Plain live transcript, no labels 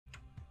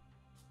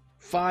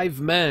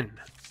5 men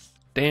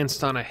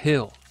danced on a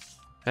hill,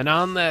 and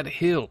on that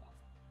hill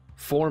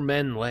 4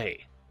 men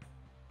lay.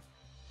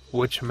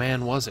 Which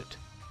man was it?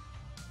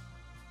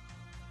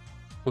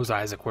 Was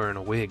Isaac wearing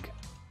a wig?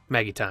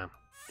 Maggie time.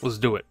 Let's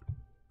do it.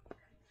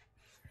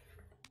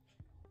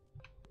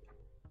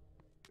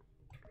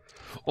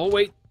 Oh,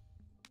 wait.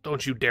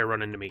 Don't you dare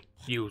run into me,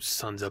 you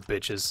sons of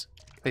bitches.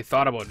 They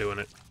thought about doing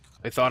it.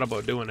 They thought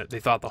about doing it. They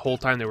thought the whole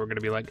time they were going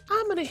to be like,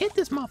 I'm going to hit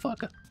this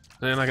motherfucker.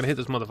 They're not going to hit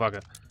this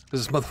motherfucker.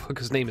 Because this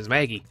motherfucker's name is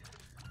Maggie.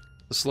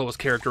 The slowest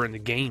character in the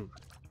game.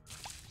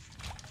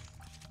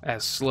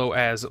 As slow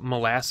as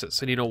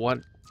Molasses. And you know what?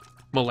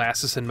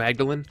 Molasses and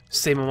Magdalene,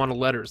 same amount of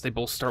letters. They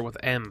both start with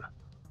M.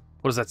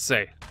 What does that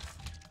say?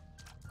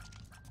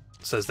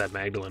 It says that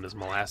Magdalene is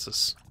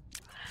Molasses.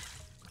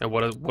 And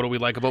what do we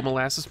like about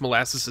molasses?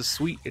 Molasses is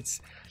sweet.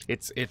 It's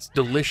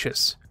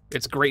delicious.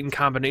 It's great in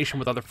combination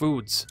with other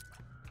foods.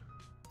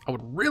 I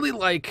would really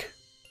like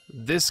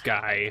this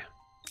guy.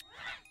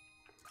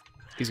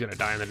 He's gonna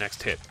die in the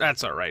next hit.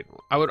 That's all right.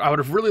 I would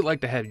have really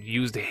liked to have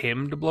used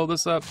him to blow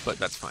this up, but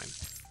that's fine.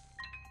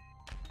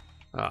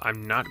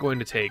 I'm not going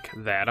to take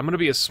that. I'm gonna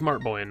be a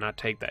smart boy and not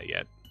take that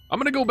yet. I'm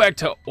gonna go back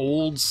to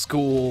old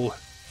school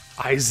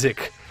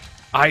Isaac,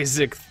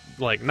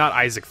 like not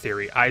Isaac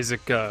theory.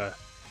 Isaac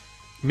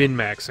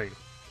min-maxing.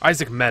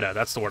 Isaac meta.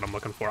 That's the word I'm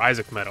looking for.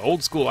 Isaac meta.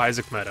 Old school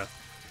Isaac meta.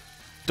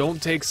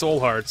 Don't take soul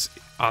hearts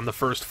on the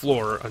first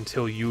floor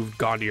until you've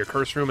gone to your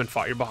curse room and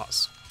fought your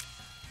boss.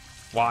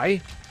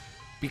 Why?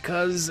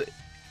 Because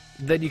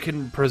then you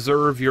can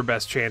preserve your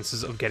best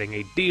chances of getting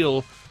a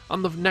deal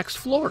on the next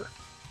floor.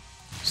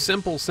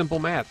 Simple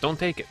math. Don't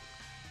take it.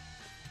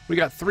 We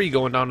got 3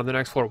 going down to the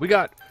next floor. We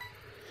got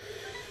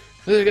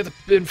the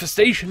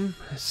infestation.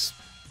 It's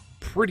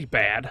pretty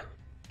bad.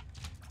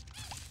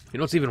 You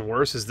know what's even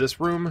worse is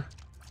this room,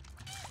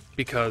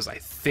 because I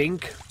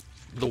think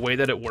the way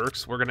that it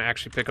works, we're going to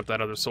actually pick up that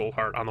other soul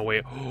heart on the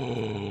way.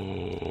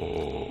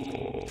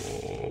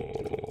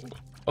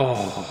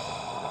 Oh.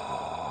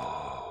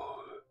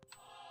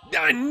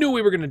 I knew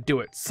we were going to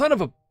do it. Son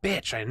of a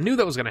bitch. I knew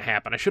that was going to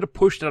happen. I should have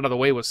pushed it out of the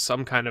way with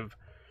some kind of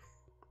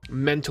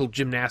mental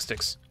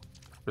gymnastics.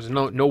 There's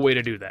no way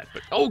to do that.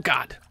 But oh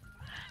god.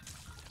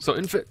 So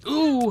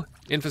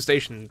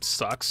infestation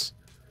sucks.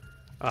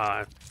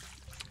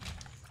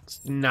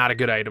 It's not a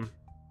good item.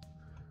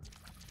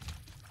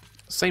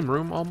 Same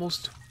room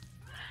almost.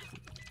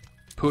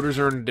 Pooters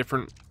are in a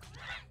different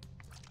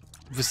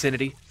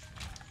vicinity.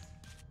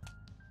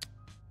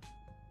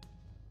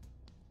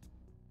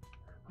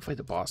 I'll fight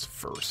the boss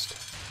first.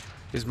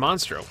 Is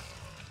Monstro.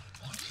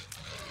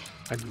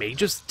 I may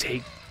just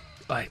take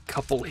a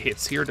couple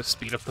hits here to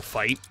speed up the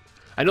fight.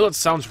 I know that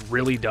sounds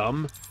really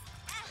dumb.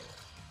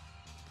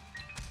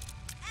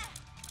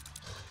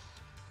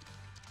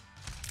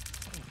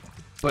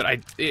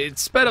 But it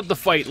sped up the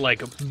fight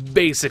like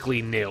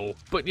basically nil.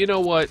 But you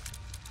know what?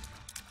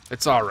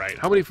 It's all right.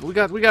 How many we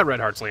got red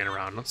hearts laying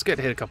around. Let's get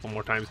hit a couple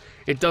more times.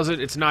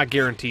 It's not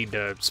guaranteed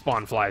to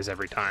spawn flies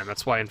every time.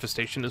 That's why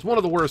infestation is one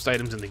of the worst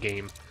items in the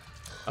game.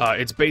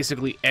 It's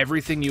basically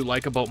everything you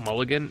like about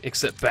Mulligan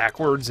except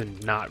backwards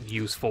and not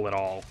useful at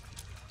all.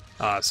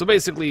 So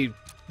basically,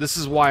 this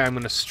is why I'm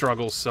going to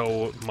struggle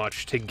so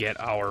much to get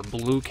our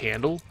blue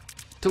candle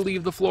to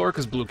leave the floor,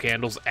 because blue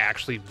candle's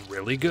actually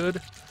really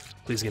good.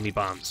 Please give me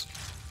bombs.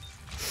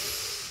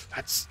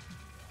 That's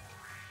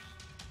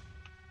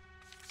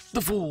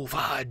the full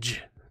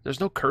fudge. There's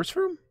no curse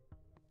room?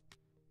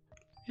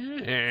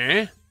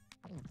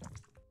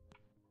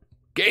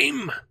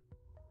 Game!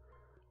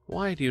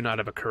 Why do you not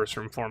have a curse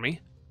room for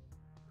me?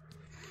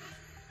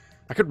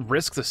 I could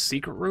risk the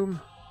secret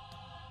room,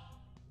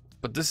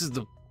 but this is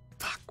the...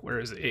 Fuck, where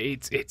is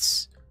it?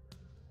 It's...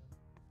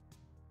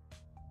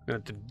 I'm gonna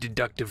have to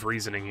deductive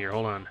reasoning here.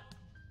 Hold on.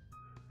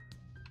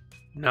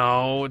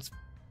 No, it's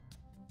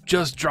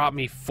just dropped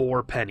me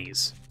 4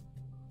 pennies.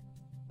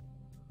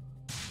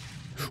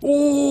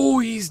 Oh,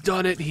 he's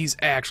done it. He's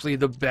actually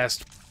the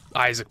best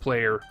Isaac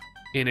player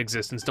in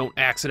existence. Don't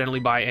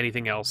accidentally buy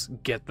anything else.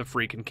 Get the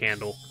freaking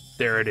candle.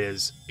 There it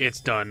is. It's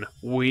done.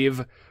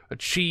 We've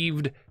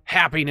achieved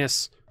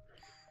happiness.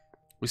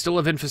 We still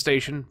have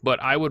infestation,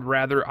 but I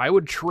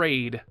would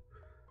trade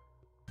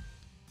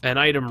an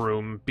item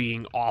room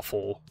being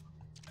awful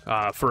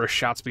for a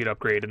shot speed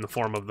upgrade in the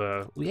form of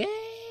the...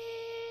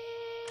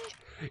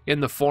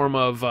 In the form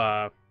of,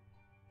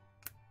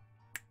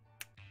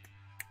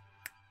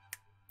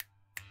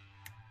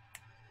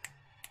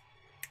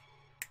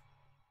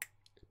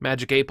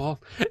 Magic 8 Ball.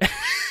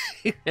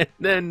 And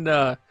then,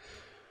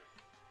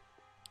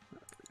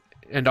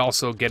 and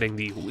also getting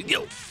the,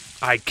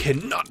 I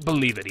cannot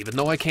believe it, even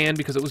though I can,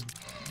 because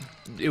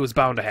it was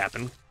bound to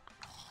happen.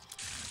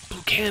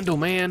 Blue candle,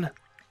 man.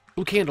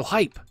 Blue candle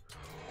hype.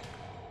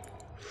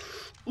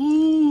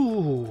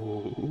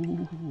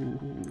 Ooh.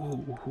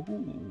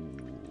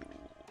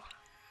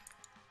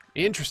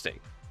 Interesting.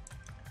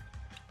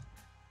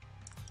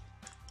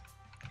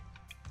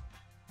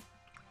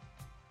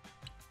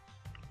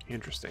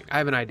 Interesting. I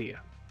have an idea.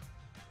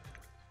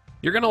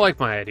 You're gonna like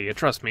my idea,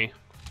 trust me.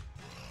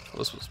 Well,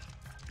 this was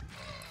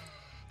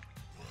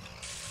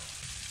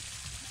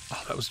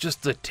Oh, that was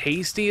just the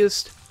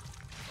tastiest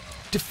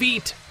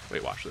defeat.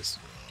 Wait, watch this.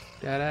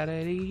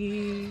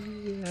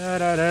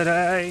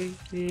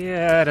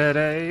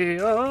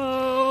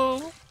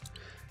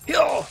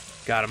 Oh,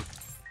 got him.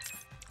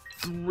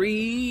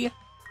 3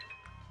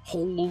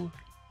 whole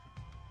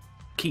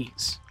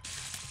keys.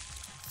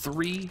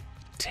 3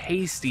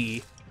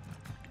 tasty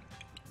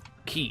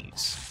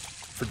keys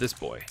for this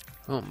boy.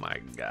 Oh my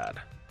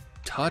god.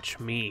 Touch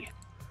me.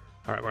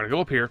 Alright, we're gonna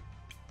go up here.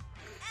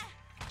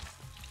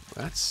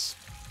 That's...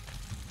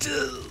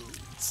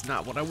 It's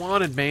not what I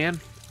wanted, man.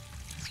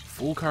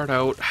 Full card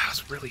out. I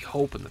was really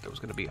hoping that there was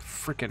gonna be a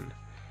freaking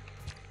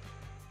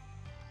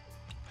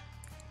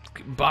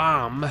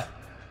bomb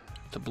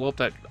to blow up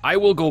that... I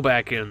will go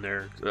back in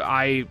there.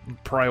 I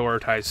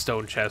prioritize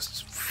stone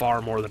chests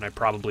far more than I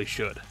probably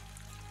should.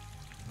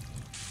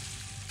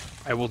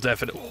 I will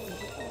definitely...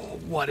 Oh,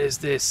 what is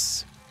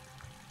this?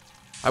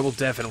 I will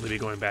definitely be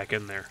going back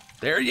in there.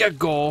 There you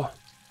go.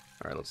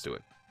 Alright, let's do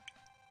it.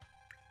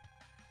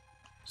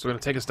 So we're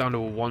going to take us down to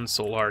a 1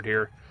 soul heart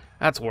here.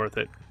 That's worth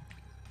it.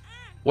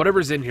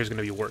 Whatever's in here is going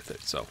to be worth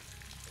it, so.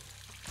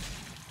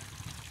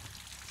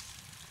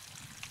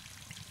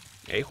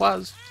 It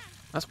was.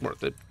 That's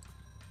worth it.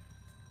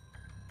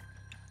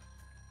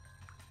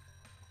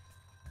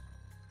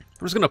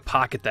 I'm just going to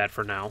pocket that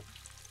for now.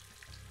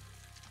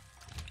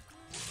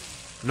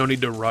 No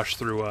need to rush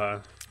through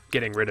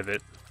getting rid of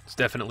it. It's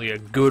definitely a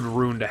good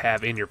rune to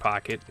have in your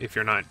pocket if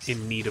you're not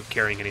in need of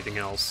carrying anything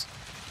else.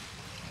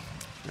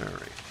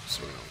 Alright,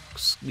 so we're going to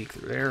sneak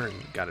through there and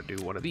got to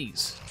do one of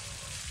these.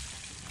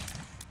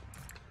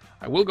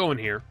 I will go in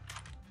here.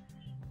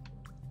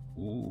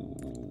 Ooh.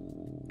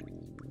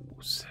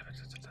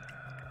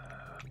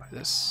 Buy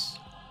this.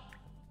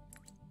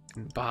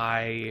 And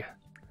buy...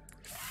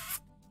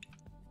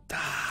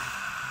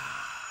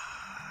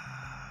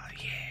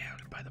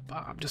 Buy the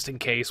bomb, just in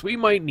case. We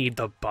might need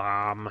the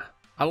bomb.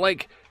 I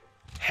like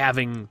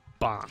having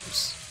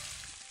bombs.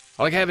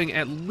 I like having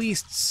at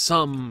least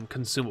some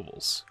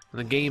consumables. And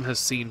the game has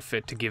seen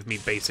fit to give me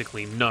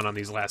basically none on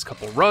these last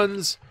couple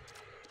runs,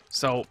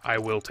 so I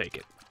will take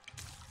it.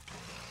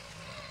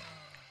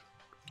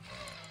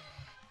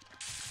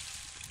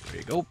 There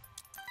you go.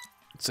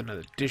 It's an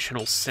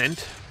additional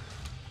scent.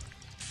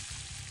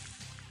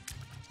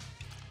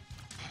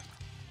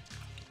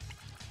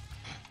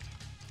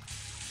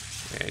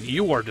 And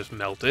you are just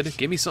melted.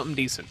 Give me something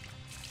decent.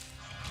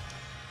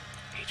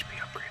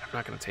 HP upgrade. I'm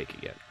not going to take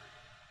it yet.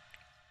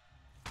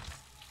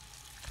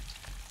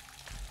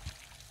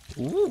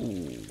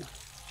 Ooh.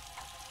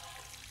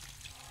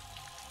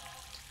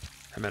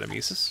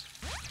 Hematemesis.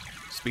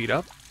 Speed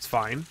up. It's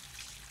fine.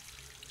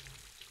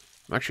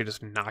 I'm actually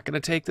just not going to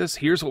take this.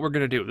 Here's what we're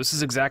going to do. This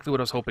is exactly what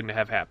I was hoping to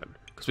have happen.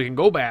 Because we can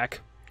go back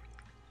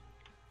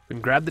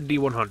and grab the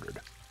D100.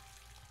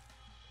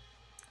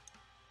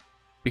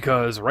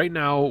 Because right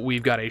now,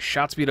 we've got a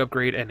shot speed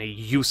upgrade and a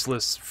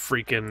useless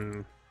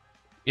freaking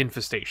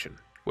infestation,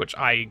 which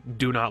I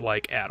do not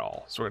like at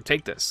all. So we're going to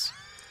take this.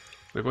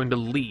 We're going to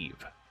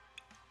leave.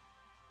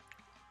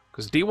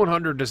 Because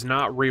D100 does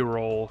not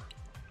reroll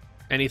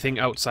anything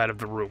outside of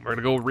the room. We're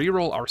going to go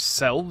reroll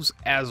ourselves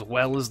as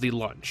well as the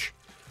lunch.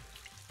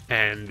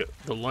 And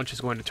the lunch is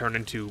going to turn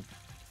into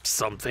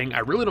something. I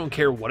really don't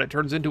care what it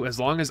turns into as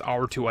long as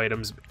our 2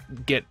 items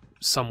get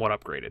somewhat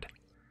upgraded.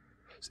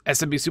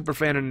 SMB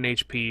Superfan and an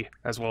HP,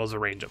 as well as a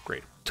range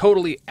upgrade.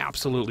 Totally,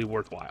 absolutely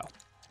worthwhile.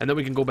 And then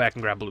we can go back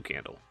and grab Blue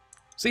Candle.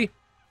 See?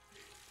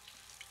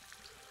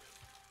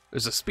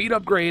 There's a speed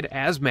upgrade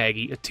as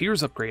Maggie, a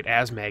tears upgrade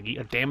as Maggie,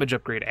 a damage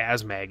upgrade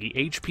as Maggie,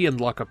 HP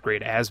and luck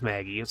upgrade as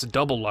Maggie. It's a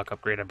double luck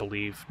upgrade, I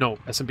believe. No,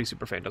 SMB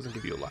Superfan doesn't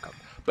give you a luck up.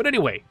 But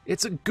anyway,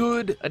 it's a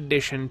good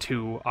addition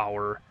to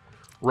our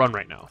run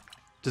right now.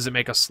 Does it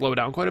make us slow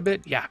down quite a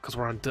bit? Yeah, because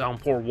we're on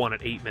downpour 1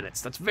 at 8 minutes.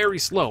 That's very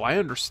slow. I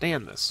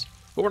understand this.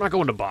 But we're not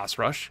going to boss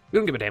rush. We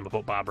don't give a damn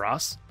about Bob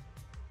Ross.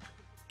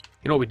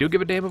 You know what we do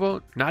give a damn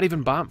about? Not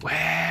even bomb.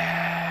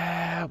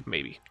 Well,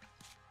 maybe.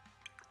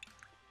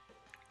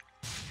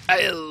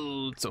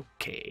 Oh, it's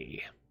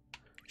okay.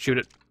 Shoot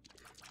it.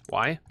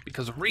 Why?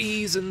 Because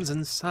reasons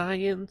and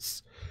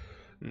science.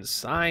 And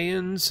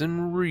science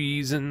and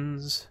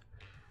reasons.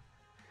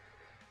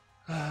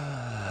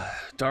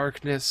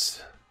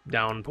 Darkness.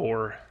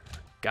 Downpour.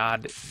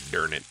 God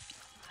darn it.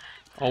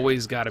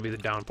 Always gotta be the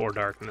Downpour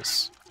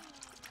Darkness.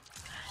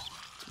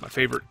 My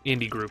favorite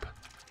indie group.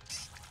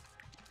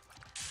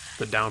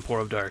 The Downpour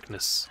of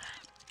Darkness.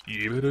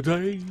 Dude,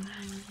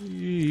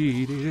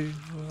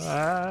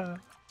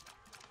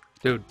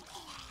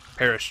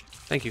 perish.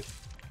 Thank you.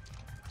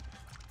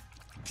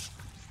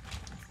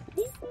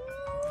 Ooh,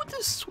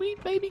 this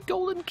sweet baby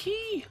golden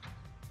key.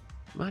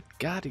 My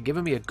God, you're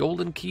giving me a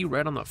golden key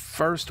right on the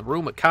first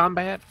room of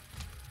combat?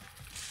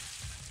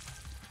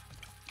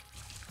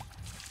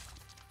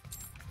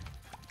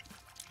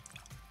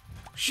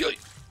 Shit.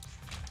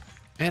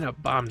 And a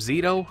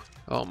Bombzito?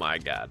 Oh my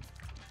God.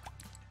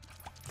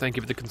 Thank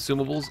you for the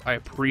consumables. I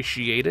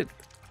appreciate it.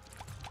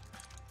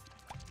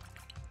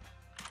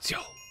 Yo.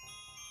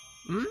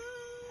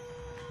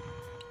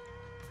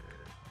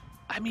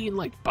 I mean,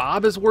 like,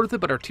 Bob is worth it,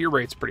 but our tier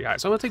rate's pretty high,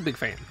 so I'm gonna take Big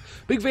Fan.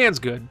 Big Fan's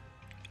good.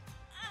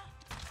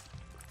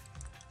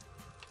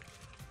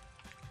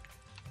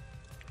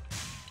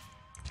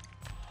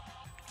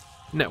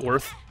 Net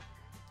worth.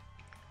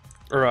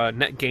 Or,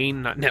 net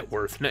gain, not net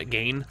worth, net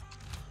gain.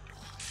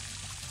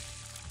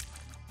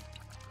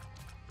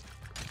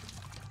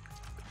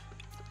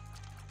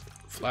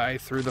 Fly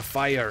through the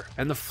fire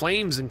and the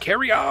flames and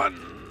carry on,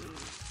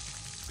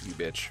 you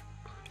bitch.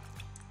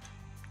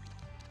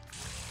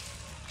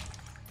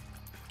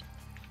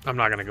 I'm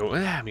not gonna go,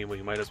 I mean,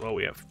 we might as well.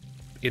 We have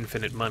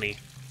infinite money.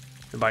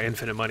 And by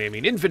infinite money, I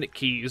mean infinite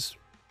keys.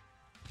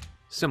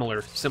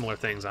 Similar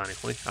things,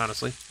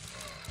 honestly.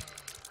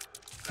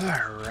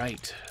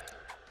 Alright.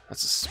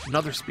 That's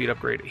another speed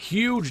upgrade. A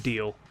huge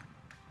deal.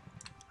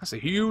 That's a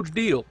huge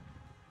deal.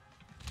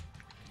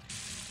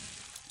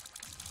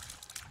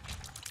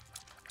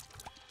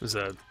 There's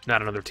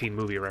not another teen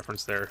movie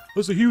reference there.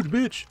 That's a huge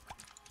bitch.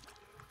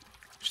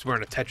 She's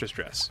wearing a Tetris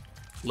dress.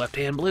 Left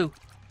hand blue.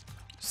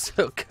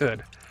 So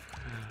good.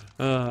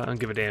 I don't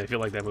give a damn if you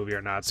like that movie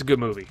or not. It's a good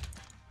movie.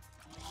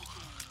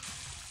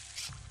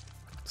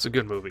 It's a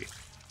good movie.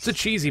 It's a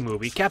cheesy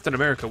movie. Captain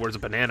America wears a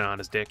banana on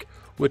his dick,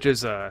 which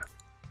is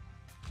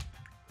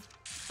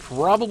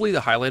probably the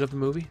highlight of the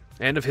movie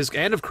and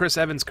of Chris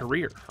Evans'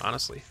 career,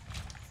 honestly.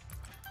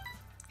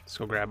 Let's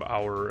go grab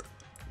our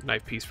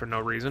knife piece for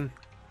no reason.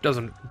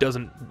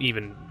 Doesn't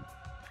even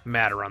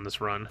matter on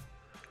this run.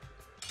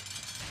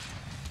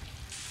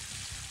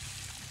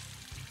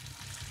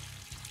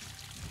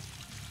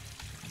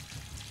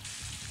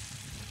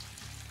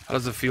 How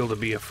does it feel to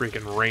be a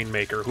freaking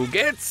Rainmaker who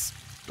gets...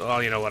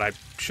 Oh, you know what? I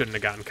shouldn't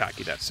have gotten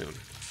cocky that soon.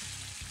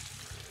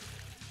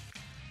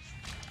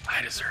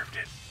 I deserved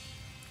it.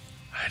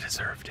 I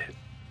deserved it.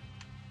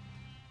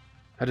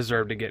 I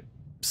deserved to get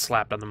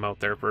slapped on the mouth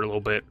there for a little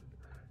bit.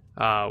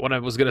 What I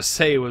was going to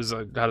say was,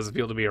 how does it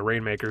feel to be a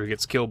Rainmaker who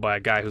gets killed by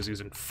a guy who's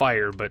using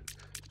fire, but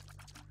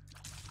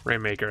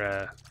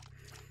Rainmaker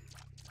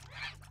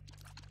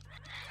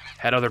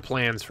had other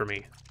plans for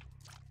me.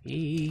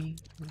 Get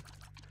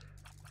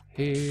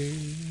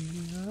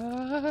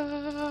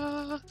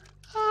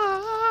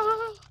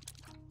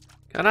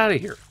out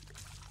of here.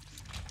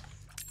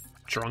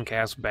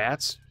 Drunk-ass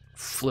bats.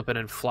 Flipping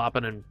and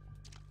flopping and...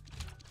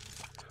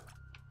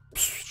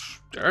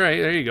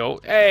 Alright, there you go.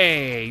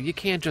 Hey, you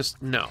can't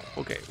just... No.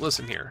 Okay,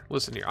 listen here.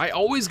 Listen here. I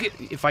always get...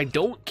 If I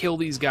don't kill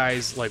these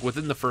guys, like,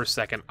 within the first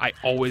second, I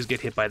always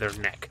get hit by their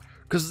neck.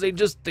 Because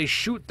they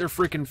shoot their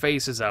freaking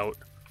faces out.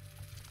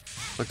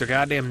 Like they're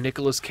goddamn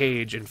Nicolas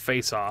Cage in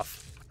Face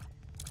Off.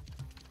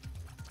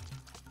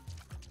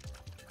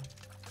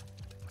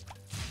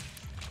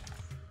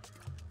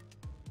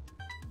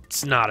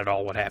 It's not at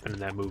all what happened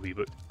in that movie,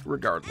 but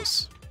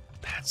regardless.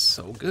 That's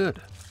so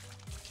good.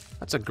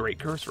 That's a great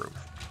curse room.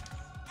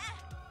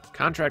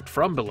 Contract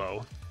from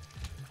below.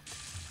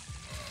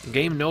 The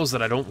game knows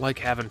that I don't like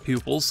having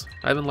pupils.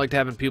 I haven't liked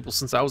having pupils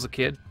since I was a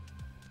kid.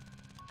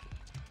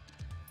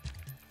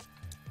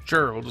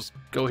 Sure, we'll just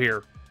go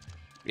here.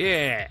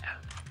 Yeah.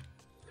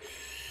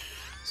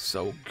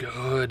 So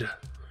good.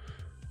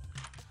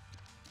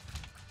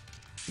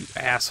 You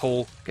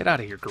asshole. Get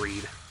out of here,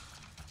 greed.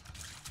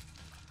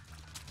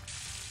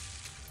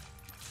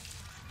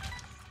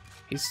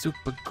 He's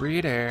super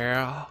greedy.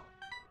 I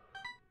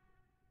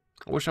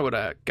wish I would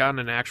have gotten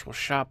an actual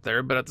shop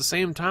there, but at the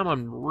same time,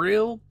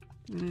 I'm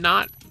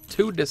not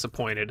too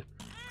disappointed.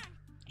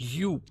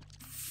 You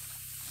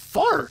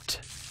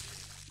fart.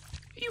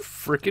 You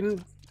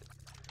freaking...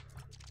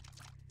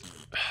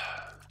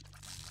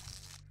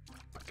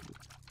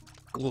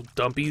 Little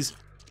dumpies.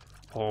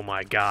 Oh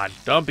my god.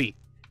 Dumpy.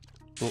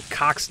 Little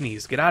cock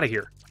sneeze. Get out of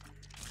here.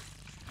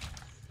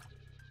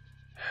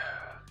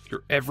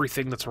 You're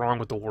everything that's wrong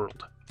with the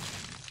world.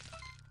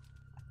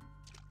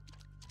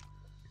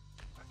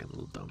 Fucking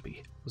little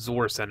dumpy. Was the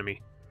worst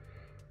enemy.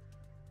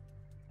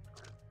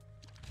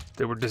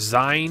 They were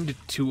designed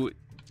to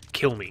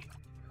kill me.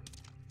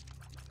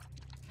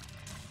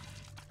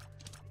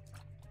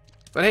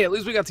 But hey, at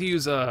least we got to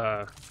use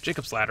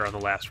Jacob's Ladder on the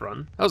last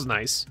run. That was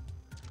nice.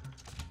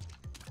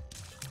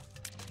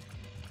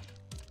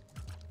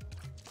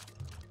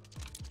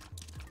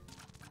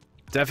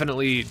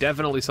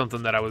 Definitely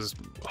something that I was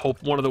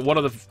one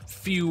of the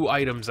few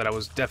items that I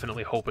was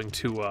definitely hoping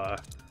to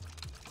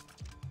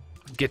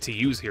get to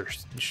use here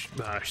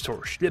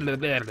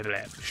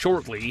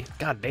shortly.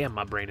 God damn,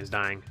 my brain is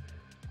dying.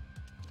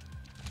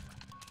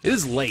 It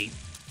is late.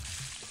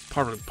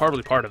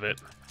 Probably part of it.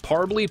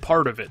 Probably a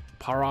part of it.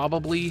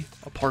 Probably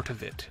part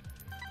of it.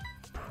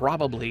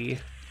 Probably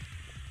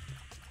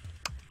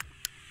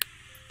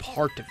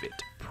part of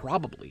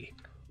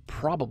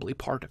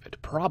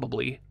it.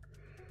 Probably.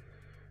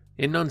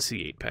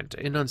 Enunciate, Penta.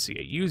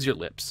 Enunciate. Use your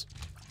lips.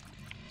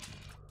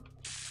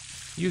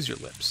 Use your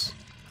lips.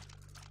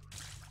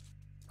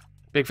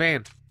 Big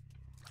fan.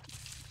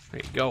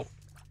 There you go.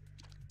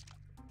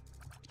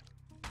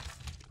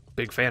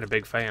 Big fan of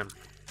big fan.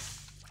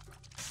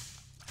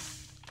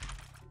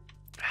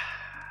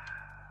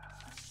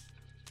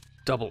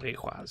 Double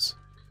Ahwaz.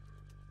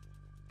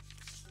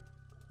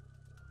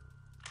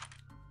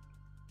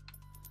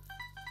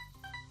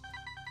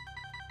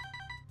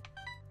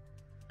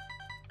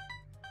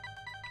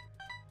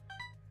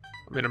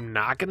 I mean, I'm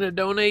not gonna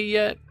donate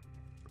yet.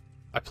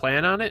 I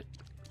plan on it.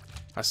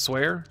 I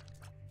swear.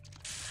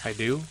 I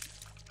do.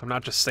 I'm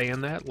not just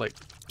saying that like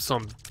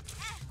some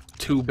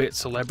 2-bit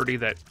celebrity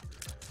that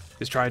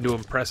is trying to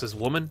impress his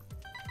woman.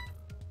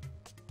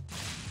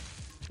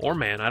 Or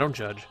man, I don't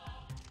judge.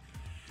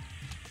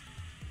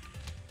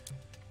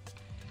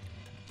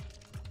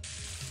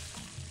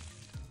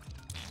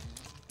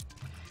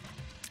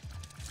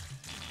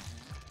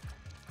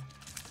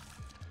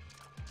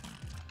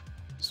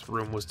 This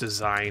room was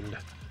designed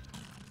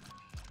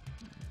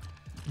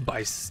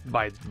by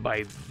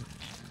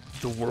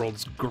the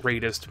world's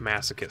greatest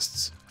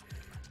masochists.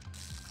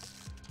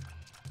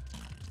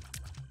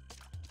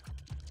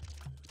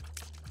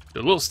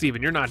 Dude, little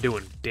Steven, you're not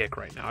doing dick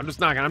right now. I'm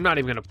not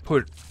even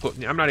gonna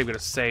I'm not even gonna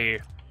say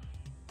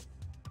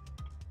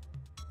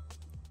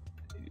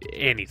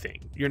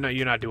anything. You're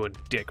not doing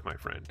dick, my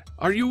friend.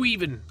 Are you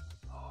even?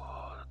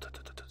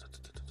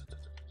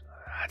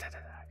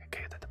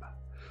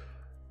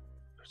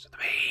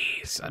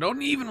 I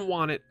don't even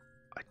want it.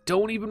 I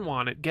don't even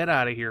want it. Get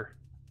out of here.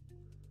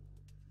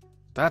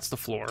 That's the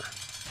floor.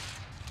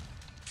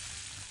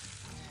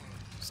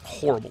 It's a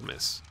horrible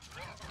miss.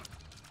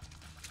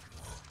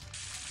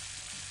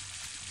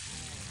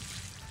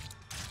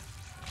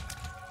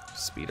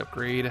 Speed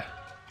upgrade.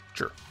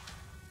 Sure.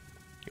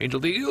 Angel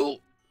deal.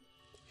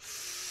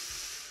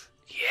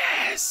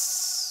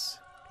 Yes.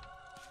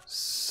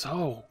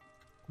 So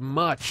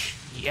much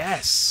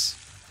yes.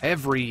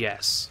 Every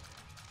yes.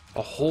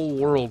 A whole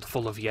world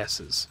full of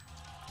yeses.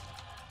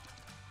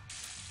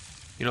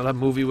 You know that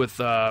movie with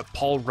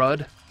Paul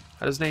Rudd? Is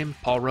that his name?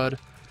 Paul Rudd?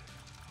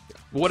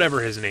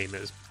 Whatever his name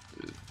is.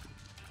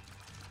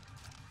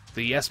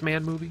 The Yes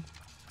Man movie?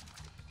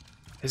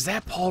 Is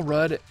that Paul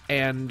Rudd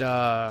and,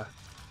 the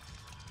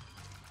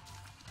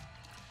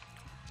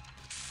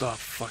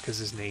fuck is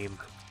his name?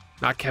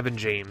 Not Kevin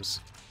James.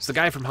 It's the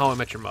guy from How I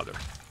Met Your Mother.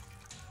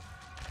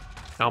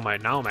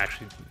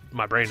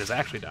 My brain is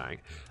actually dying.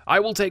 I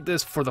will take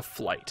this for the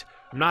flight.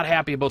 I'm not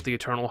happy about the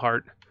Eternal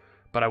Heart,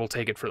 but I will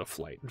take it for the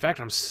flight. In fact,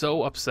 I'm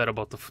so upset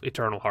about the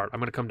Eternal Heart, I'm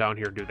going to come down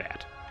here and do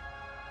that.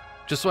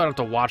 Just so I don't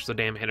have to watch the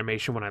damn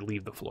animation when I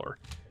leave the floor.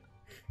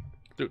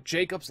 Dude,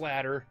 Jacob's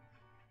Ladder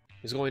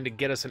is going to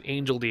get us an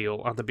angel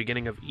deal on the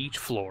beginning of each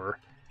floor.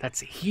 That's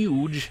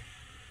huge.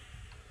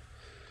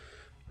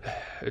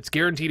 It's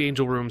guaranteed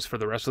angel rooms for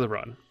the rest of the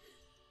run.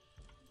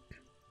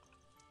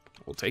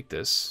 We'll take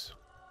this.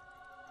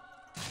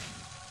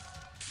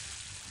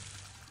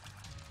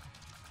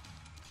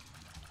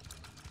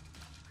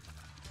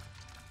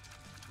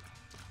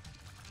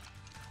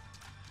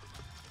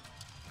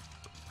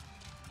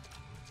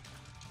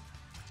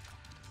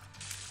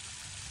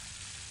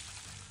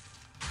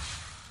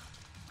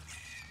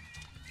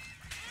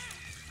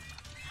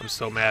 I'm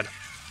so mad.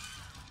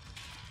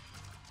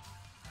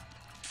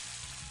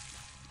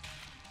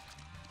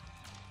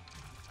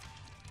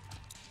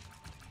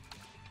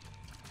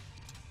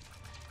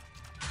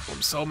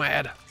 I'm so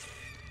mad.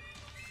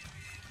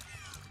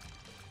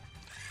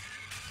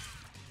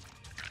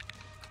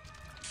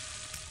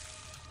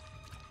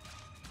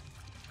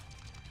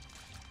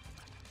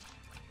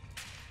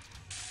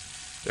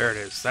 There it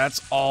is.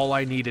 That's all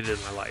I needed in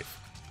my life.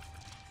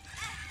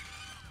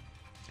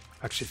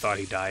 Actually thought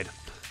he died.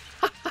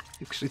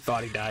 Actually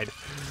thought he died.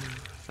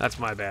 That's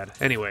my bad.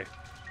 Anyway.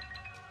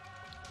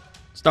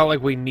 It's not like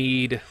we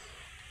need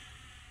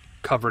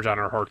coverage on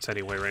our hearts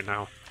anyway right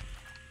now.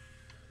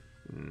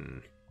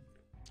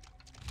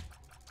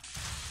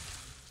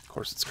 Of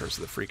course it's Curse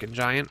of the Freaking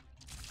Giant.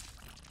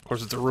 Of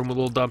course it's a room with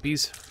little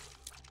dumpies.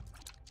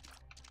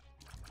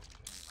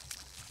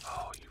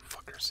 Oh, you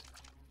fuckers.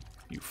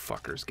 You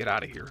fuckers. Get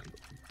out of here.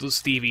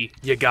 Stevie,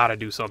 you gotta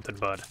do something,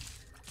 bud.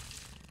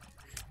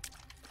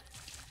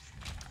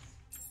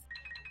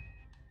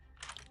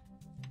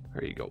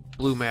 There you go.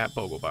 Blue mat,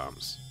 Bogo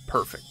Bombs.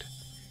 Perfect.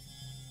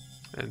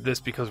 And this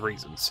because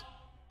reasons.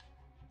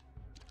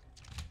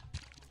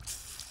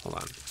 Hold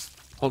on.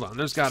 Hold on.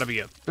 There's gotta be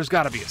a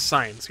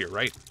science here,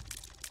 right?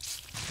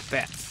 Like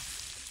that.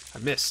 I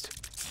missed.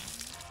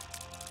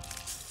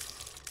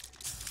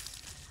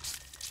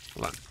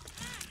 Hold on.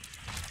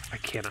 I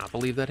cannot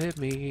believe that hit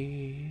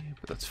me.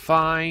 But that's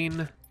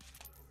fine. Of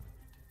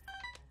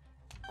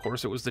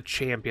course it was the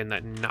champion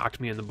that knocked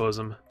me in the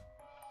bosom.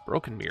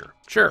 Broken mirror.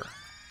 Sure.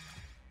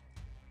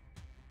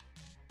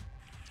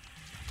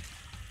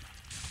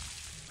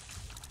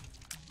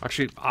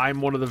 Actually,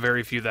 I'm one of the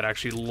very few that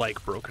actually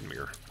like Broken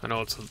Mirror. I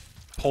know it's a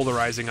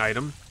polarizing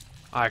item.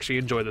 I actually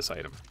enjoy this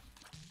item.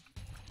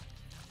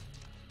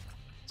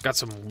 It's got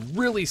some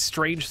really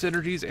strange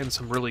synergies and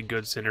some really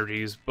good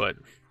synergies, but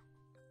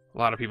a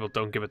lot of people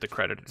don't give it the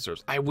credit it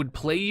deserves. I would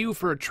play you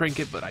for a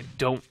trinket, but I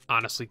don't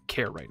honestly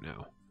care right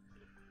now.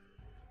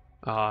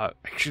 I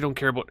actually don't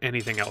care about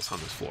anything else on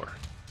this floor.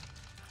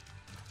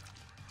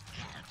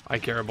 I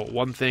care about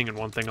one thing and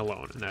one thing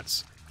alone, and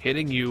that's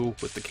hitting you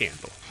with the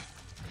candle.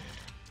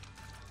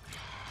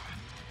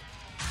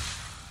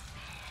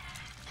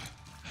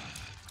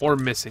 Or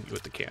missing you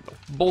with the candle.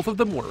 Both of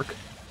them work.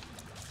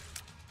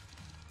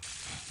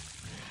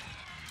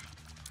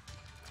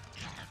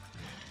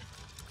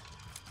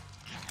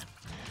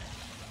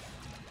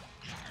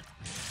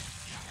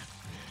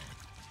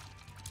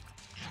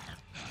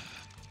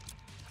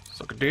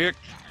 Suck a dick.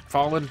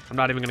 Fallen. I'm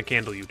not even gonna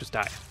candle you. Just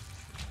die.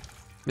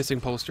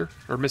 Missing poster.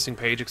 Or missing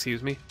page,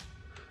 excuse me.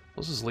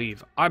 Let's just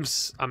leave. I'm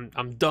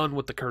done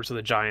with the Curse of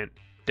the Giant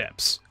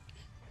depths.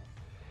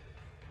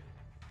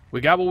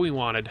 We got what we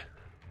wanted.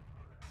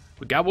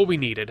 We got what we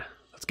needed.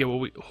 Let's get what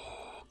we...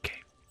 Oh, okay.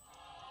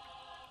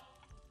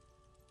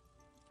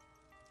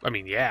 I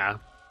mean, yeah.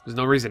 There's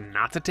no reason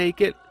not to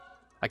take it.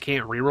 I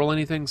can't reroll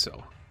anything,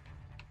 so...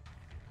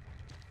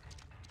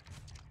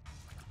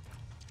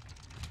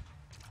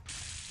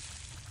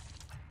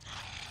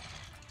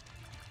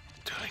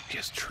 Dude,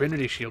 this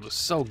Trinity Shield is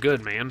so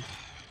good, man.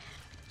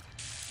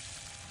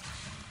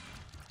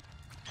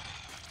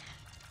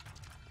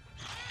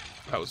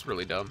 That was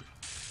really dumb.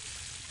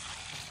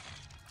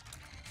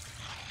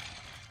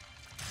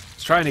 I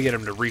was trying to get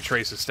him to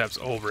retrace his steps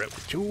over it.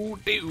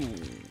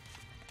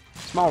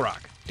 Small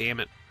rock. Damn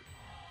it.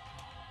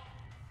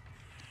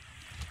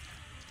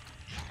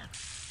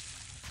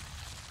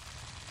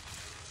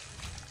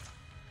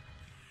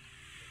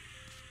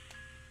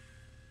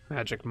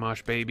 Magic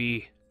mush,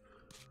 baby.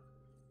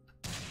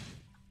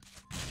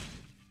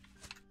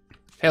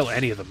 Hell,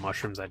 any of the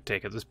mushrooms I'd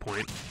take at this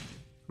point.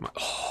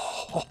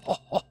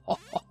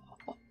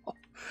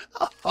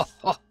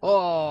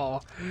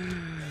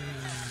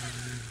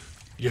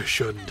 You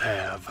shouldn't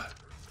have.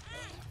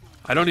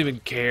 I don't even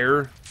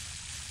care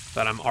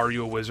that I'm Are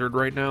You a Wizard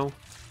right now.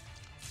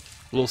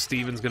 Little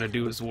Steven's gonna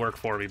do his work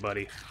for me,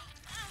 buddy.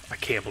 I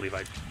can't believe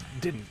I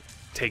didn't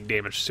take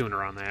damage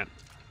sooner on that.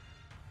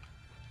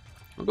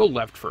 We'll go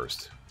left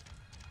first.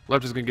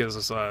 Left is gonna give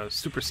us a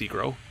Super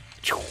Synchro.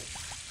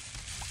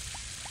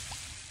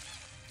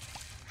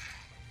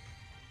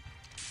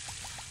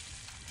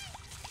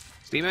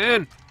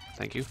 Steven!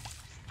 Thank you.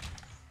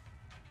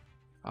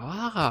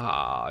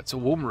 Ah, it's a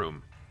womb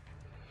room.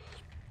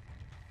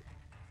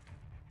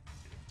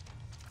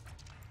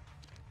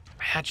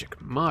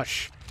 Magic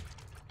mush.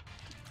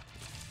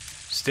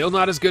 Still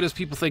not as good as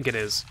people think it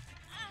is,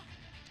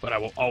 but I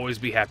will always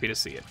be happy to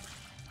see it.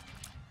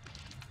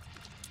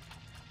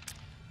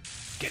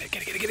 Get it,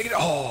 get it, get it, get it, get it.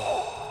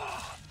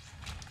 Oh!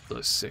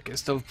 The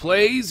sickest of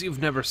plays you've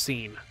never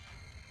seen.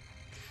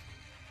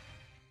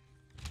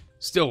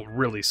 Still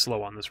really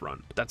slow on this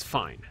run, but that's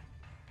fine.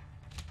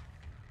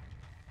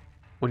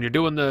 When you're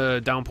doing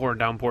the Downpour and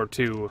Downpour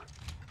 2,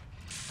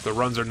 the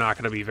runs are not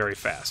going to be very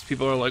fast.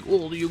 People are like,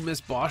 well, do you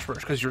miss Boss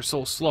Rush because you're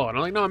so slow? And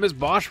I'm like, no, I miss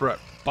Boss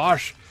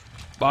Rush.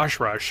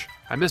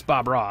 I miss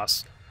Bob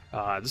Ross.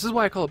 This is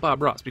why I call it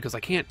Bob Ross, because I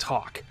can't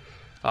talk.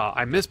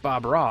 I miss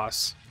Bob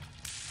Ross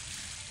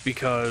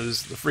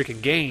because the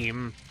freaking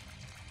game,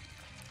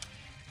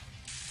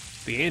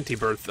 the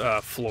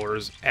Antibirth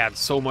floors add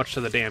so much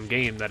to the damn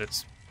game that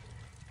it's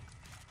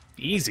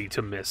easy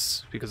to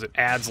miss, because it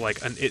adds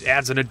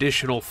an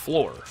additional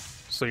floor.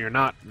 So you're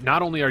not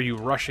only are you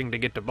rushing to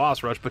get to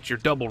boss rush, but you're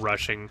double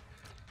rushing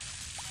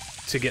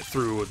to get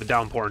through the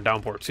Downpour and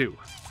Downpour 2.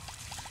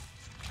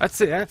 And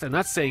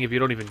that's saying if you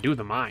don't even do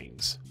the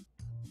mines.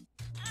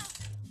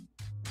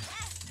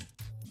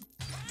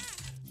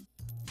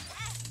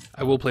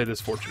 I will play this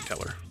fortune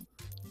teller.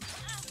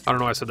 I don't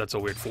know why I said that's a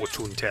weird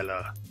fortune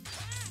teller.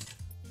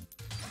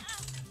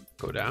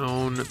 Go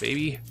down,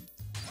 baby.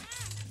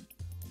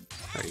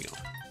 There you go.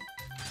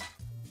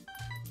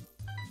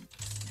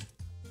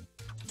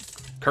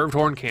 Curved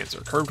Horn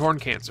Cancer, Curved Horn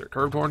Cancer,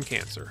 Curved Horn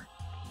Cancer.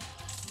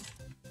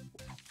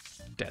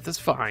 Death is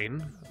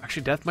fine.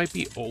 Actually, death might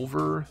be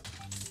over.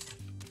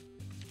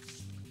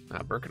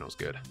 Ah, Birkenau's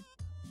good.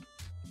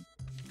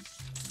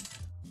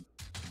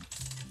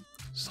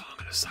 Song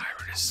of the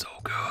Siren is so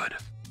good.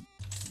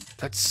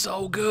 That's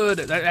so good.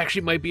 That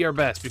actually might be our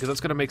best, because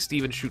that's going to make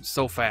Steven shoot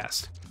so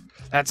fast.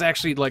 That's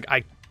actually, like,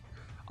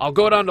 I'll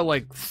go down to,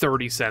 like,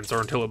 30 cents or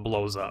until it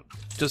blows up,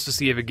 just to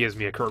see if it gives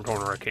me a Curved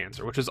Horn or a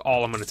Cancer, which is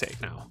all I'm going to take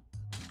now.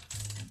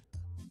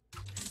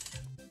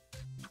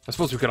 I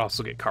suppose we could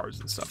also get cards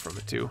and stuff from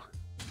it, too.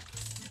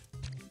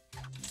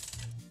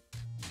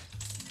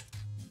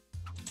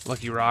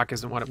 Lucky Rock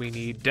isn't what we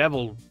need.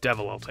 Devil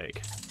I'll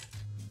take.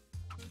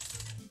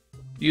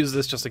 Use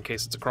this just in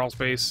case it's a crawl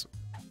space.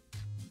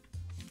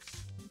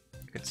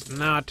 It's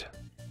not.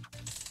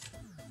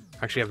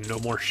 Actually, I have no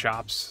more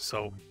shops,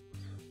 so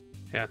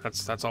yeah,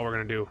 that's all we're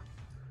gonna do.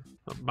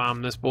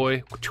 Bomb this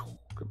boy.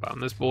 Bomb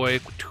this boy.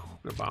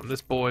 Bomb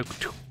this boy.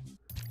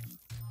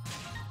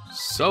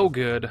 So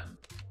good.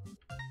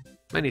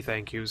 Many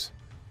thank yous.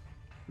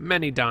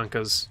 Many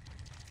donkas.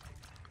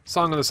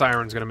 Song of the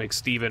Siren's gonna make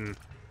Steven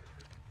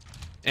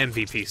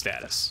MVP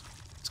status.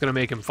 It's gonna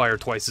make him fire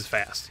twice as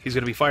fast. He's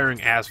gonna be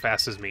firing as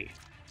fast as me.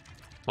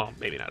 Well,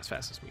 maybe not as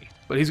fast as me,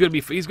 but he's gonna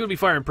be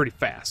firing pretty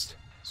fast.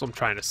 That's what I'm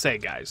trying to say,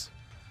 guys.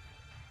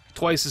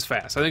 Twice as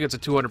fast. I think it's a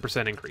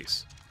 200%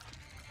 increase.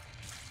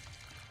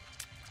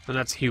 And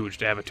that's huge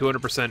to have a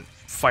 200%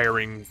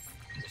 firing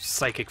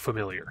psychic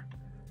familiar.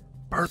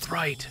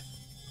 Birthright.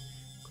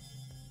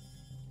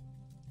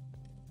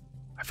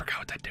 I forgot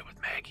what that did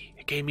with Maggie.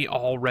 It gave me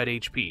all red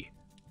HP.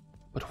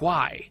 But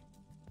why?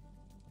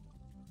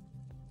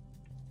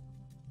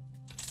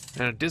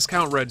 And a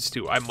discount red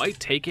stew. I might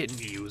take it and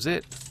use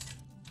it,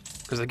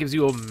 because that gives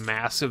you a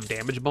massive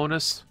damage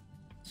bonus.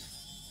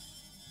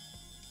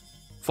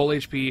 Full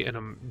HP and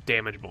a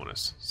damage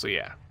bonus. So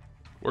yeah,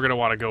 we're gonna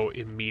want to go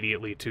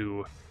immediately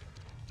to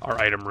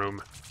our item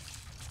room.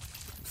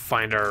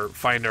 Find our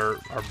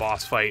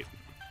boss fight.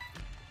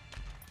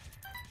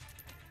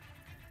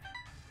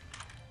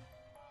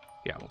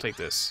 Yeah, we'll take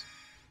this.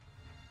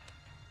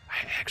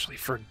 I actually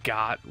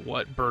forgot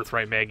what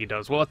Birthright Maggie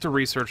does. We'll have to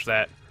research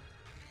that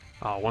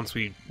once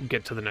we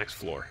get to the next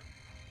floor.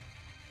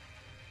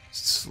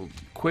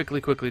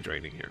 Quickly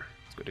draining here.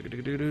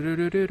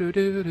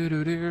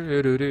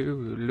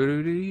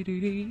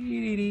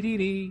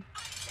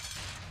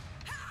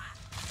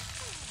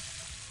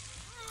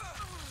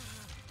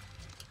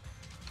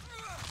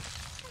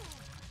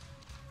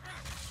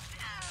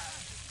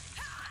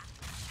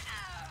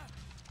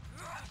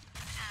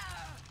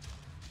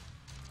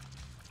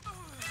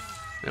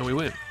 And we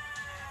win.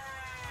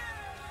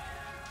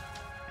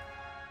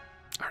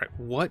 Alright,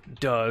 what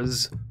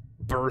does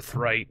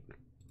Birthright...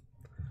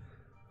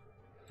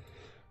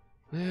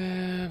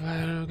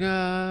 Plan of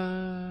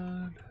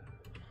God...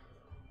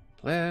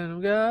 Plan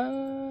of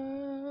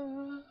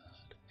God...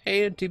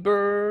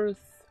 Antibirth...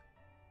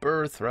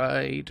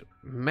 Birthright...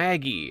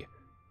 Maggie...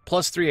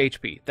 Plus 3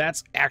 HP.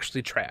 That's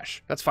actually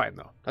trash. That's fine,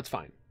 though. That's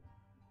fine.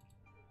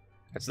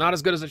 It's not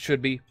as good as it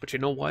should be, but you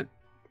know what?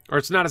 Or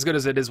it's not as good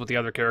as it is with the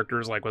other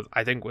characters. Like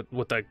I think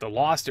with like the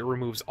Lost, it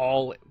removes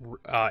all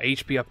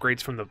HP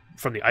upgrades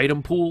from the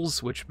item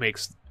pools, which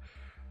makes,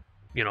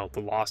 you know,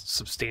 the Lost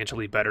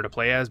substantially better to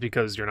play as,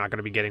 because you're not going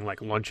to be getting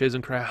like lunches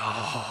and crap.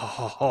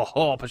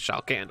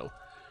 Pashal Candle.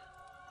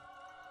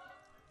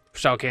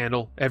 Pashal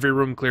Candle. Every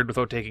room cleared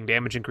without taking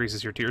damage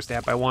increases your tier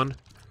stat by 1.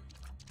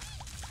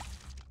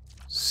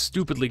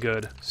 Stupidly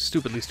good.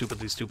 Stupidly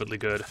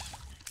good.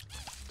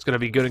 It's going to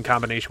be good in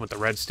combination with the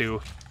red stew.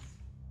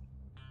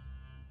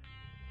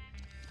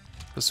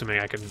 Assuming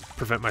I can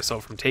prevent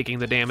myself from taking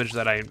the damage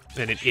that I'm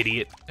an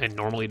idiot and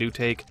normally do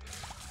take.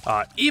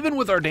 Even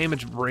with our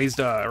damage raised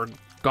or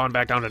gone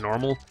back down to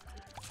normal,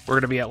 we're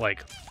going to be at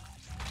like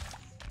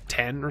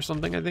 10 or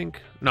something, I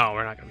think. No,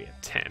 we're not going to be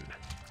at 10.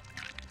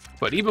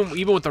 But even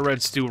with the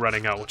red stew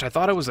running out, which I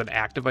thought it was an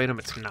active item,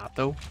 it's not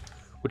though,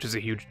 which is a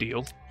huge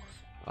deal.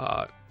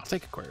 I'll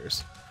take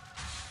Aquarius.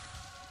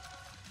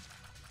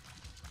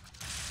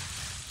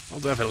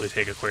 I'll definitely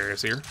take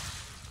Aquarius here.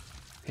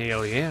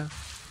 Hell yeah.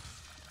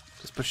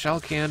 Does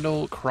Pashal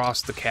Candle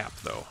cross the cap,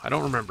 though? I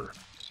don't remember.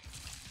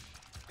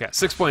 Yeah,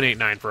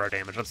 6.89 for our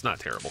damage. That's not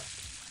terrible.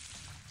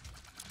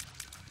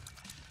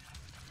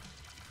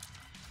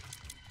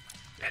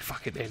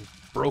 And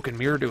Broken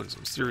Mirror doing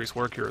some serious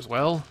work here as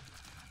well.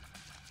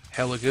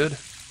 Hella good.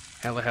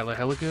 Hella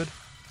good.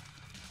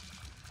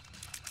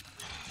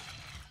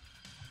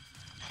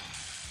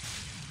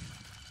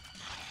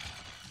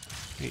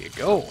 There you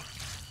go.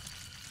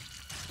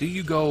 Do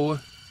you go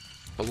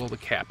below the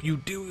cap? You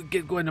do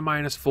go into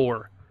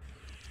 -4.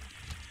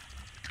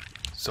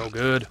 So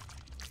good.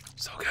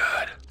 So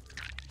good.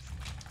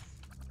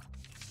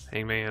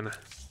 Hangman.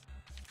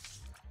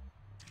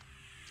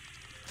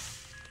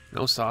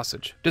 No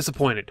sausage.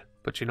 Disappointed.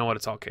 But you know what?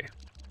 It's okay.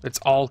 It's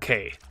all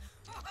K.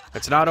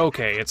 It's not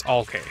okay. It's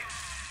all K.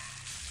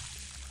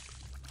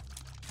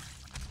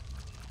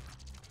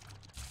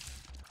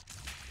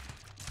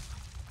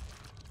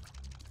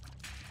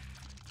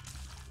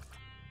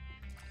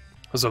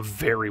 It was a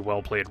very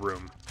well-played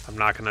room. I'm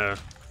not going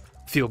to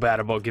feel bad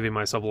about giving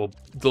myself a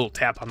little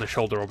tap on the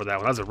shoulder over that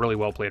one. That was a really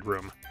well-played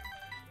room.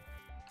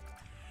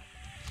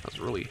 That was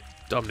really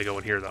dumb to go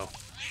in here, though.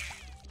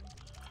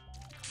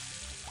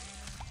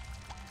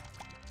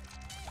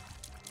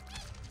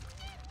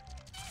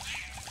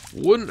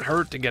 Wouldn't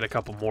hurt to get a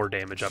couple more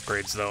damage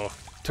upgrades, though,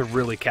 to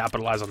really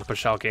capitalize on the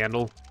Pashal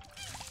Candle.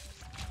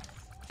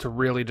 To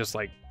really just,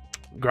 like,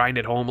 grind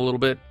it home a little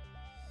bit.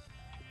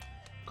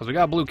 Because we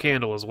got Blue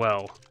Candle as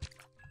well.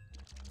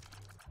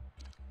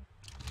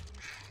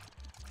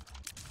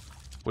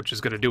 Which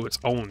is going to do its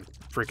own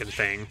freaking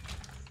thing.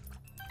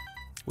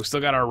 We still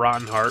got our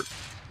Rotten Heart.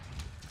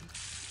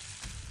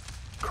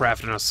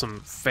 Crafting us some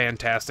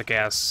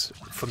fantastic-ass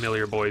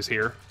familiar boys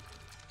here.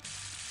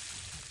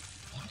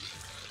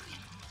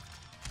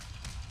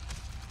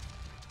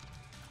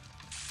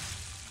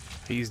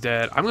 He's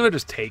dead. I'm going to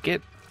just take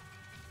it.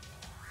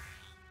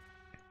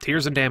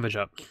 Tears and damage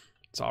up.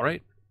 It's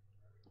alright.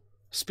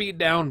 Speed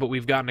down, but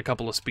we've gotten a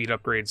couple of speed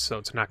upgrades, so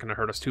it's not going to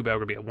hurt us too bad.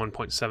 We're going to be at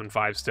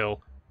 1.75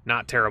 still.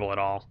 Not terrible at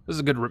all. This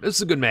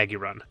is a good Maggie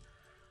run.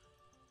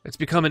 It's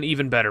become an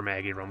even better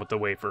Maggie run with the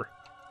wafer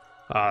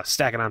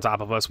stacking on top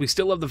of us. We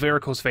still have the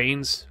Varicose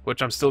Veins,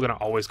 which I'm still going to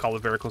always call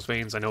it Varicose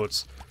Veins. I know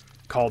it's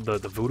called the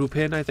Voodoo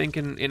Pin, I think,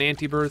 in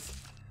Antibirth.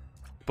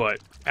 But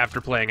after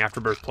playing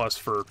Afterbirth Plus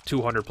for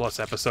 200 plus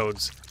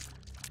episodes,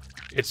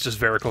 it's just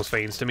Varicose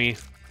Veins to me.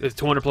 It's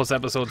 200 plus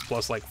episodes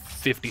plus like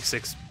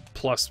 56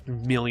 plus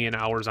million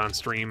hours on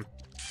stream.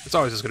 It's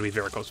always just going to be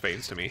Varicose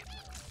Veins to me.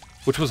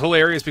 Which was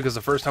hilarious because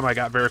the first time I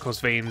got Varicose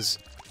Veins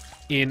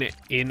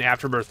in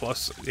Afterbirth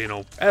Plus, you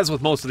know, as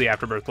with most of the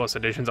Afterbirth Plus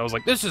editions, I was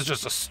like, this is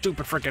just a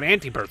stupid freaking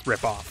Antibirth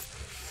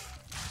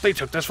ripoff. They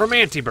took this from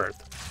Antibirth.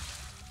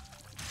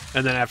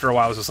 And then after a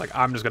while, I was just like,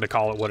 I'm just going to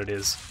call it what it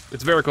is.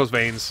 It's varicose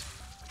veins.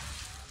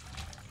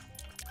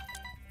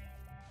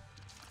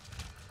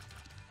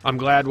 I'm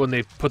glad when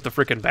they put the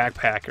frickin'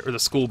 backpack or the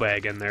school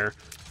bag in there,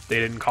 they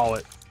didn't call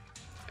it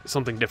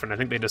something different. I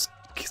think they just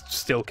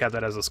still kept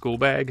that as a school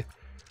bag,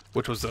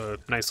 which was a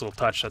nice little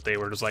touch that they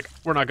were just like,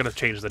 we're not going to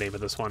change the name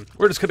of this one.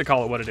 We're just going to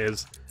call it what it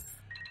is.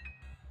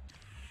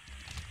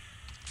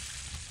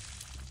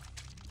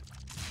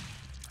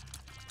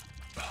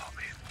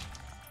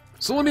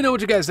 So let me know what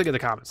you guys think in the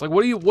comments. Like,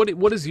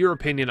 what is your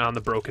opinion on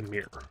the broken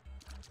mirror?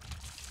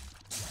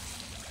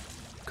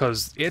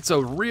 Because it's a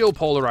real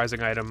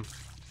polarizing item.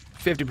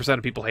 50%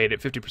 of people hate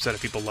it, 50%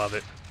 of people love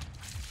it.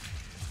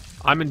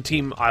 I'm in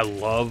team I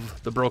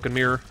love the broken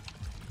mirror.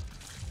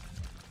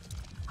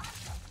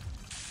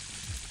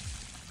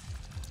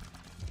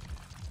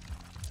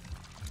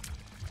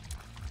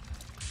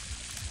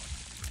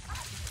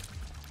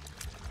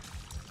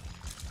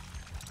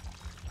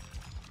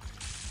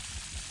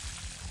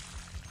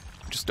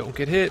 Just don't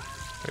get hit.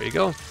 There you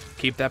go.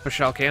 Keep that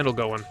Pashal candle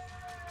going.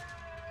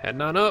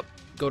 Heading on up.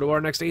 Go to our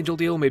next angel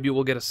deal. Maybe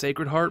we'll get a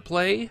Sacred Heart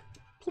play.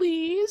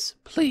 Please,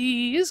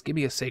 please. Give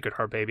me a Sacred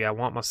Heart, baby. I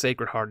want my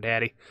Sacred Heart,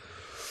 daddy.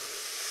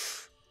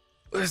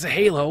 There's a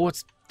Halo.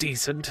 It's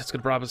decent. It's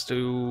going to drop us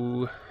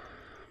to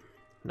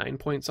 9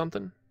 point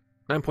something?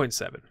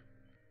 9.7.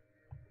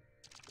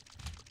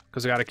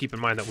 Because I got to keep in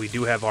mind that we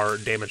do have our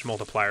damage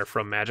multiplier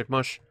from Magic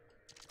Mush.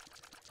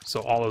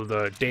 So all of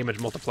the damage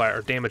multiplier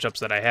or damage ups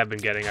that I have been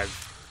getting,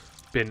 I've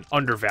been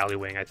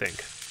undervaluing, I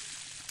think,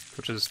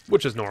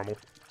 which is normal.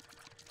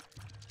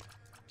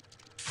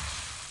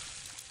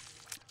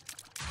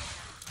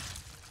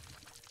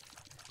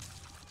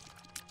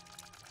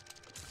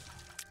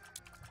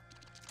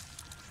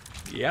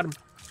 Got him.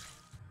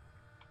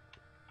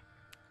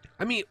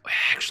 I mean,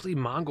 actually,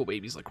 Mongol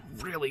Baby's like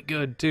really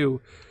good too,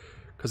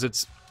 because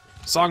it's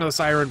Song of the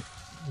Siren,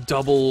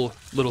 double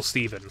Little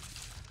Steven.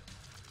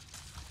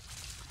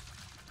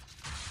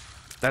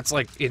 That's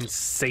like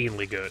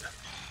insanely good.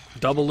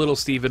 Double Little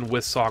Steven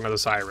with Song of the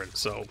Siren,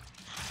 so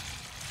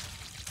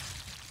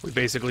we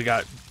basically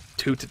got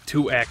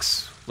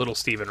 2x Little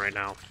Steven right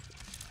now,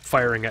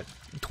 firing at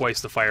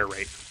twice the fire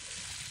rate.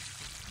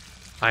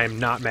 I am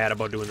not mad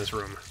about doing this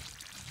room.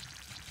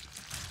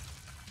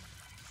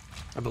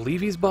 I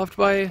believe he's buffed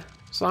by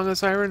Song of the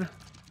Siren.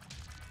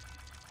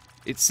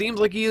 It seems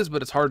like he is,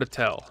 but it's hard to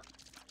tell.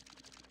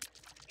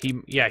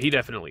 Yeah, he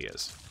definitely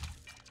is.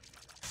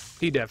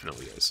 He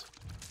definitely is.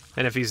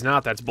 And if he's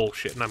not, that's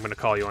bullshit, and I'm going to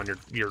call you on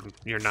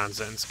your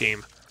nonsense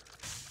game.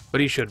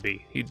 But he should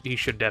be. He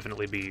should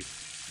definitely be.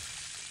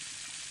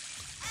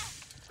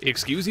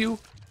 Excuse you?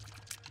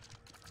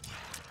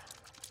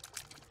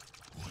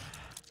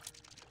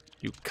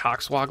 You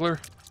cockswaggler?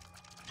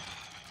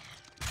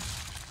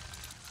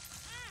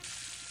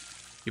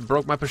 You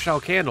broke my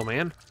Pashal candle,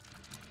 man.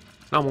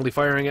 Now I'm only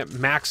firing at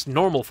max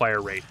normal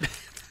fire rate.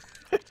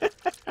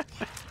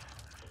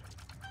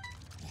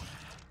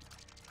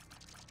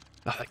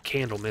 Oh, that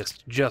candle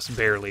missed just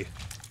barely.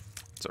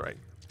 It's alright.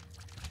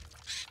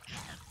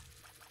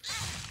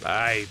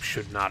 I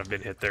should not have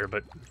been hit there,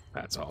 but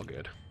that's all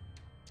good.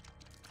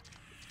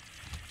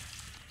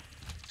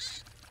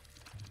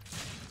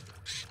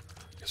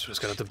 Guess we're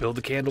just gonna have to build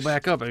the candle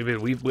back up. I mean,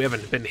 we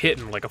haven't been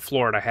hitting like a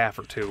floor and a half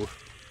or two.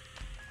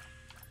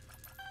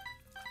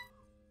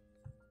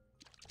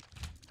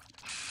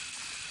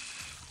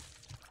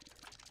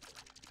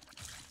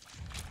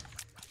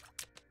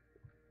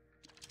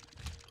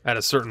 At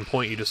a certain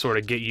point, you just sort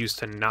of get used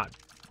to not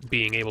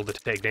being able to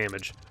take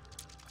damage.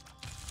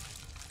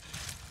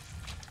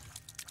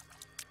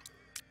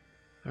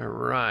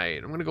 Alright,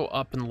 I'm going to go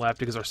up and left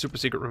because our super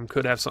secret room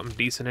could have something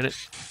decent in it.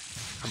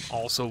 I'm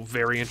also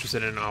very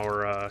interested in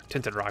our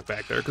tinted rock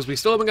back there because we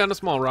still haven't gotten a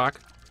small rock.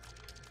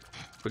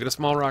 If we get a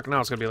small rock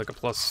now, it's going to be like a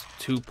plus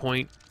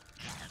 2.2.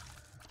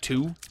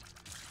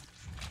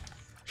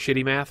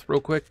 Shitty math,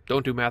 real quick.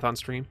 Don't do math on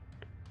stream.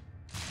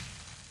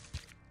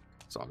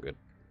 It's all good.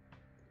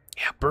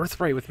 Yeah,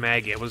 Birthright with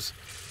Maggie. I was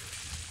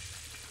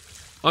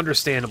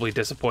understandably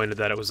disappointed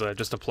that it was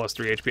just a plus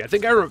 3 HP. I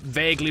think I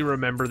vaguely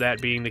remember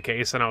that being the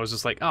case, and I was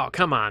just like, oh,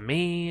 come on,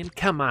 man.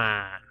 Come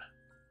on.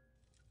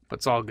 But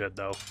it's all good,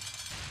 though.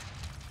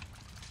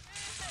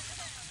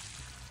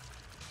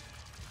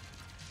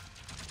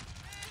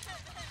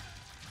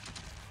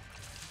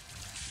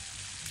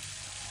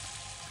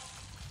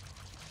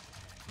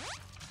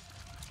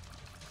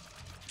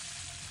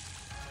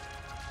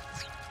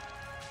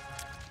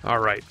 All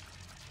right.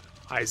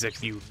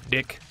 Isaac, you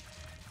dick.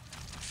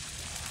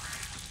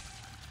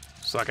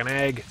 Suck an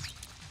egg.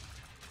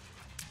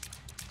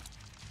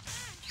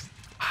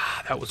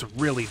 Ah, that was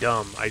really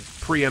dumb. I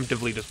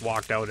preemptively just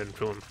walked out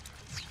into him.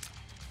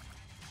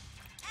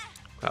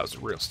 That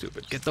was real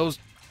stupid. Get those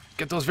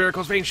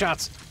varicose vein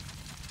shots.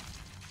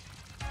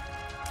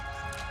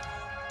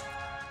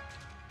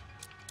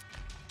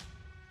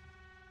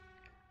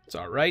 It's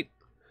all right.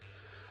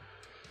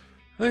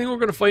 I think we're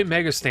gonna fight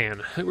Megastan.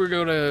 I think we're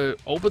gonna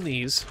open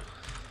these.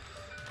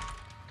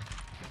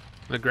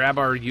 gonna grab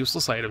our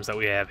useless items that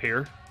we have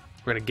here.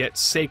 We're gonna get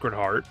Sacred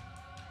Heart.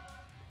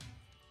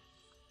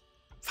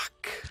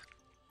 Fuck.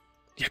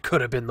 You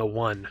could have been the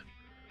one.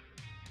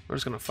 We're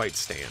just gonna fight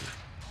Stan.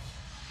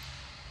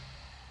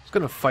 Just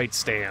gonna fight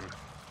Stan.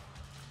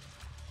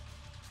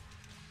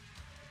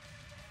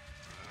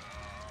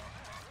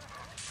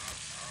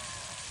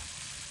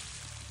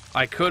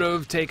 I could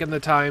have taken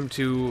the time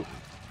to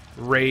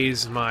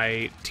raise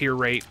my tier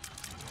rate,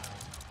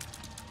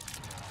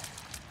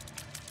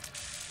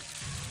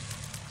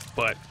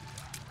 but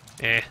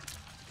eh.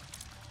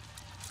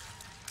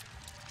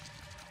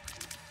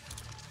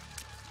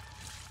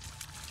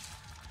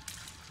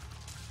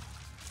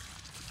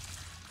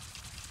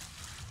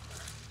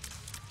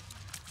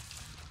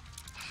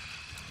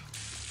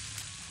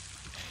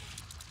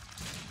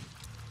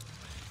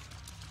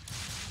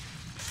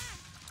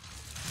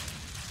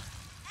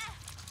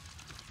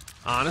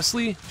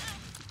 Honestly,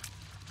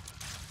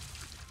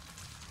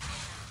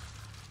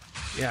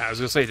 yeah, I was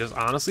gonna say, just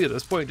honestly, at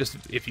this point, just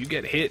if you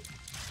get hit,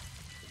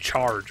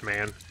 charge,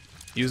 man.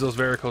 Use those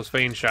varicose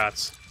vein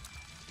shots.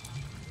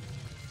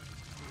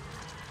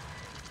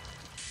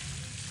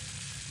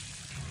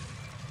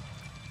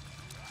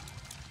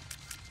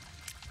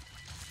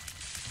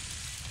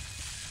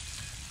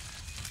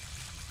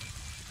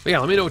 But yeah,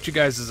 let me know what you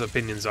guys'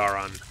 opinions are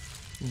on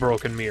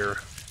Broken Mirror.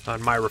 On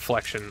my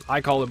reflection.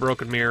 I call it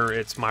Broken Mirror,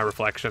 it's my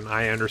reflection.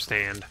 I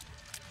understand.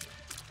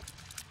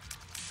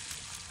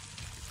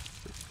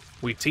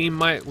 We team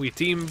my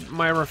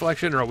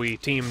reflection, or we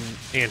team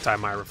anti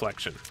my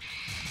reflection?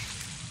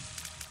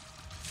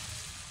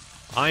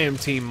 I am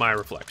team my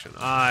reflection.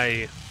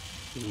 I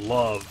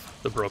love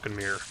the Broken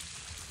Mirror.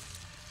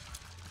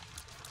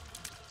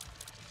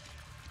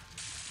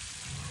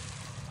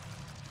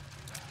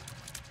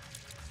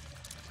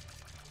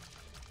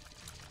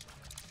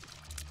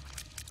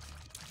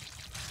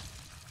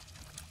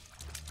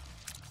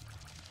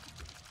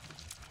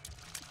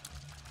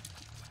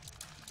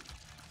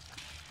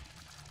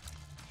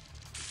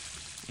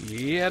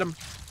 Get him.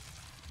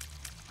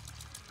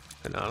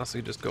 And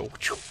honestly, just go.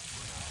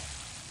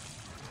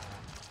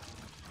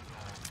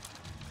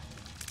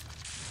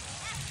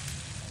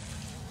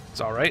 It's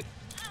alright.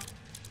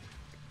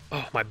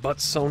 Oh, my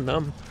butt's so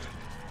numb.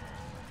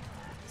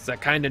 It's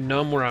that kind of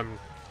numb where I'm...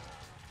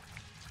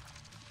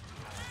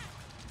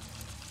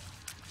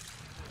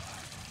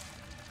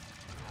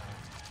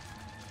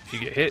 If you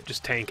get hit,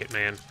 just tank it,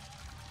 man.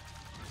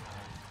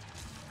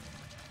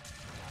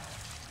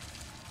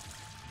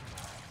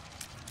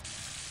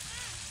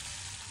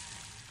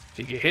 If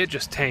you get hit,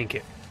 just tank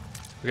it.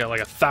 We got like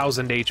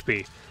 1,000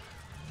 HP.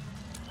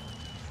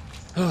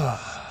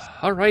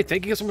 Alright,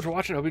 thank you guys so much for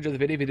watching. I hope you enjoyed the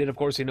video. If you did, of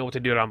course, you know what to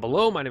do down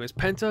below. My name is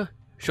Penta.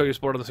 Show your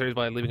support on the series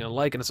by leaving a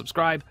like and a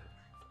subscribe.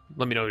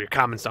 Let me know your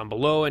comments down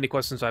below. Any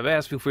questions I've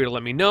asked, feel free to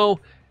let me know.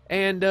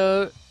 And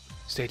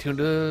stay tuned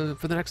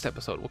for the next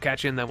episode. We'll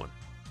catch you in that one.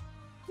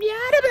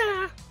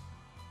 Yada-ba!